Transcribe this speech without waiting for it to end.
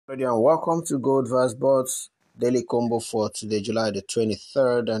And welcome to GoldverseBot Daily Combo for today, July the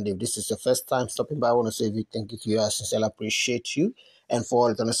 23rd. And if this is your first time stopping by, I want to say a big thank you to you. I sincerely appreciate you. And for all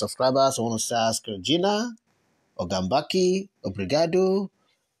returning subscribers, I want to say ask Regina, Ogambaki, Obrigado,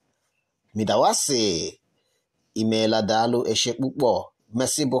 Midawase, Imela Dalu Eshekbupo,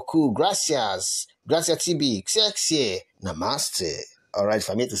 Merci beaucoup, Gracias, Gracias TB, Xexie, Namaste. All right,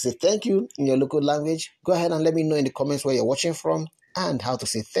 for me to say thank you in your local language, go ahead and let me know in the comments where you're watching from and how to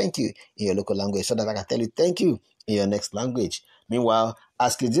say thank you in your local language so that I can tell you thank you in your next language. Meanwhile,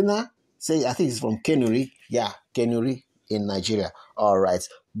 ask Lidina, say, I think it's from Kenuri. Yeah, Kenuri in Nigeria. All right,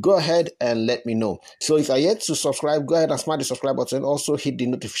 go ahead and let me know. So if you're yet to subscribe, go ahead and smash the subscribe button. Also hit the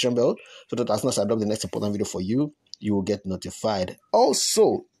notification bell so that as soon as I drop the next important video for you, you will get notified.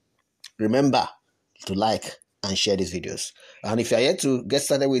 Also, remember to like and share these videos. And if you're yet to get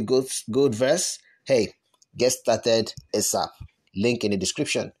started with GoldVerse, hey, get started ASAP. Link in the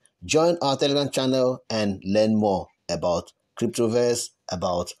description. Join our Telegram channel and learn more about Cryptoverse,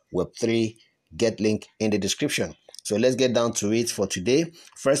 about Web3. Get link in the description. So let's get down to it for today.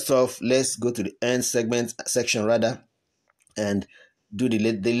 First off, let's go to the end section and do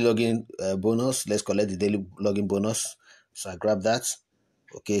the daily login bonus. Let's collect the daily login bonus. So I grab that.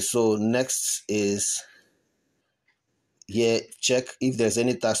 Okay, so next is here, check if there's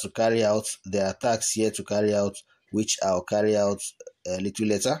any tasks to carry out. There are tasks here to carry out, which I'll carry out a little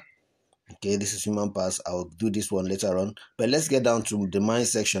later. Okay, this is human pass. I'll do this one later on. But let's get down to the mine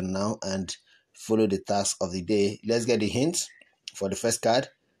section now and follow the task of the day. Let's get the hint for the first card.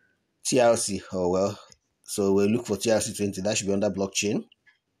 TRC. Oh, well. So we'll look for TRC20. That should be under blockchain.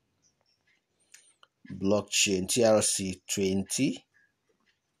 Blockchain TRC20.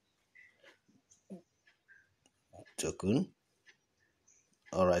 Token.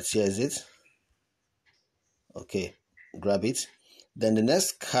 All right, here is it. Okay, grab it. Then the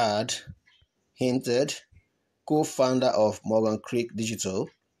next card, hinted, co-founder of Morgan Creek Digital,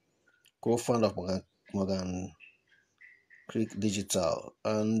 co-founder of Morgan Creek Digital,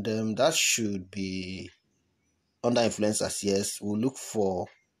 and that should be under influencers. Yes, we'll look for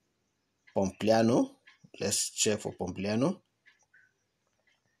Pompliano. Let's check for Pompliano.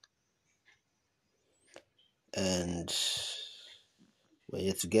 And we're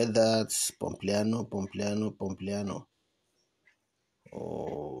here to get that. Pompliano.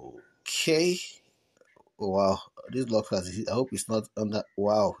 Okay. Wow, this locked card, I hope it's not under.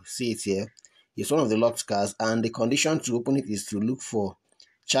 Wow, see it here. It's one of the locked cards, and the condition to open it is to look for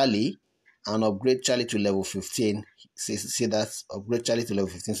Charlie and upgrade Charlie to level 15. See that? Upgrade Charlie to level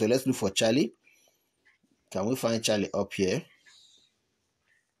 15. So let's look for Charlie. Can we find Charlie up here?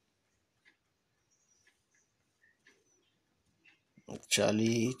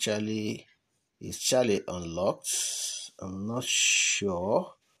 Charlie, is Charlie unlocked? I'm not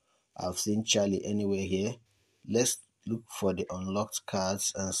sure. I've seen Charlie anywhere here. Let's look for the unlocked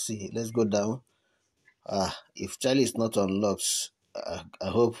cards and see. Let's go down. If Charlie is not unlocked, I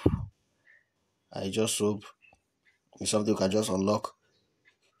just hope it's something we can just unlock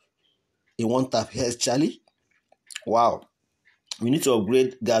in one tap. Here's Charlie. Wow. We need to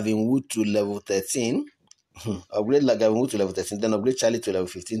upgrade Gavin Wood to level 13. Upgrade Gavin Wood to level 13, then upgrade Charlie to level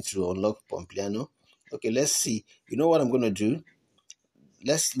 15 to unlock Pompliano. Okay, let's see. You know what I'm going to do?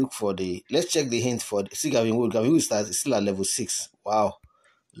 Let's check the hint for, see Gavin Wood. Gavin Wood is still at level 6. Wow.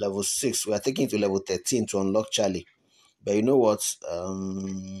 Level 6. We are taking it to level 13 to unlock Charlie. But you know what?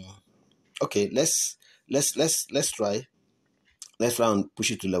 Okay, let's try. Let's try and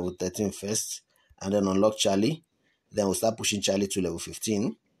push it to level 13 first, and then unlock Charlie. Then we'll start pushing Charlie to level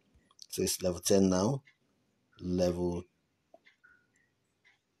 15. So it's level 10 now. Level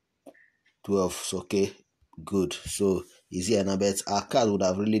 12. So okay, good. So easy and I bet our card would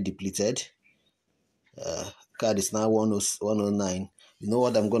have really depleted. Card is now 109. You know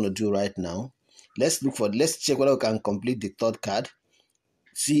what I'm gonna do right now? Let's check whether we can complete the third card.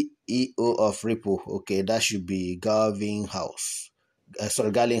 CEO of Ripple. Okay, that should be Garling House.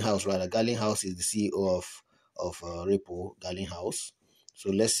 Garling House, rather. Garling House is the CEO of Ripple, Garling House. So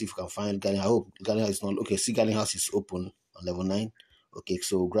let's see if we can find Garling. I hope Garling House is not. Okay, see, Garling House is open on level 9. Okay,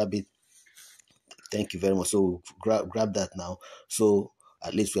 so grab it. Thank you very much. So grab that now. So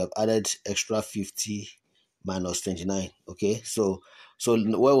at least we have added extra 50 minus 29. Okay, so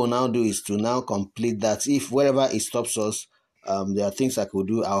what we'll now do is to now complete that. If wherever it stops us, there are things I could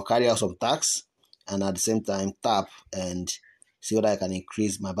do. I'll carry out some tasks and at the same time tap and see whether I can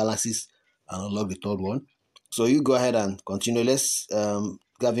increase my balances and unlock the third one. So you go ahead and continue. Let's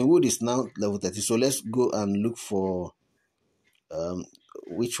Gavin Wood is now level 30. So let's go and look for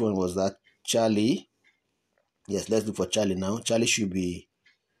which one was that? Charlie. Yes, let's look for Charlie now. Charlie should be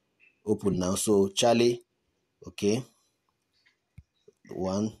Open now. So Charlie, okay,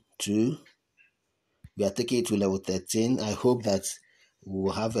 1, 2. We are taking it to level 13. I hope that we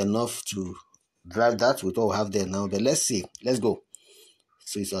will have enough to drive that with what we have there now. But let's see. Let's go.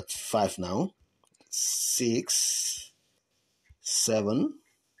 So it's at 5 now. 6, 7,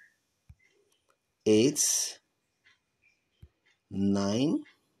 8, 9,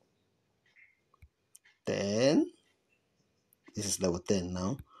 10. This is level 10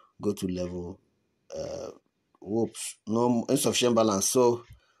 now. Go to level whoops, no insufficient balance. So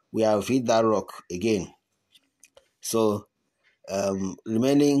we have hit that rock again. So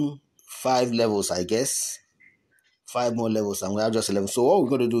remaining 5 levels, I guess. 5 more levels, and we have just 11. So what we're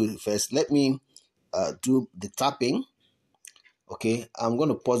going to do first, let me do the tapping. Okay, I'm going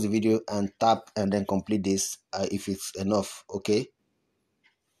to pause the video and tap and then complete this if it's enough. Okay,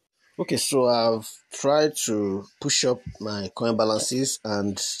 so I've tried to push up my coin balances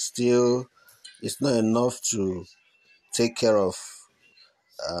and still it's not enough to take care of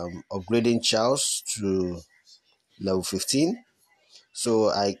upgrading Charles to level 15. So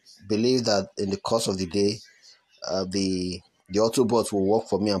I believe that in the course of the day, the Autobot will work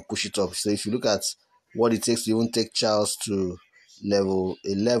for me and push it up. So if you look at what it takes to even take Charles to level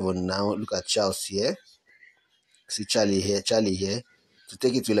 11 now, look at Charles here. See Charlie here. To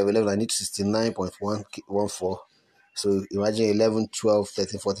take it to level 11, I need 69.114. So imagine 11, 12,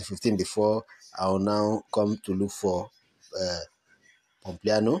 13, 14, 15 before I'll now come to look for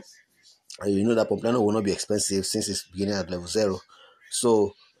Pompliano. And you know that Pompliano will not be expensive since it's beginning at level 0.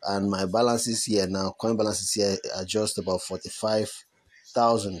 So, and my balances here now, coin balances here are just about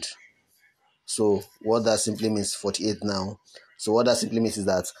 45,000. So what that simply means, 48 now. So what that simply means is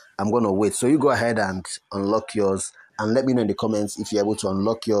that I'm going to wait. So you go ahead and unlock yours and let me know in the comments if you're able to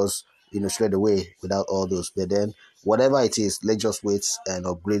unlock yours, straight away without all those. But then whatever it is, let's just wait and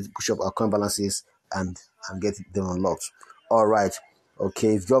upgrade, push up our coin balances and get them unlocked. All right.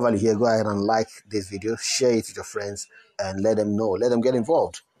 Okay, if you're value here, go ahead and like this video, share it with your friends, and let them know. Let them get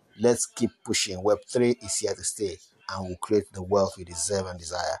involved. Let's keep pushing. Web3 is here to stay, and we'll create the wealth we deserve and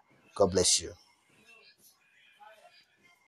desire. God bless you.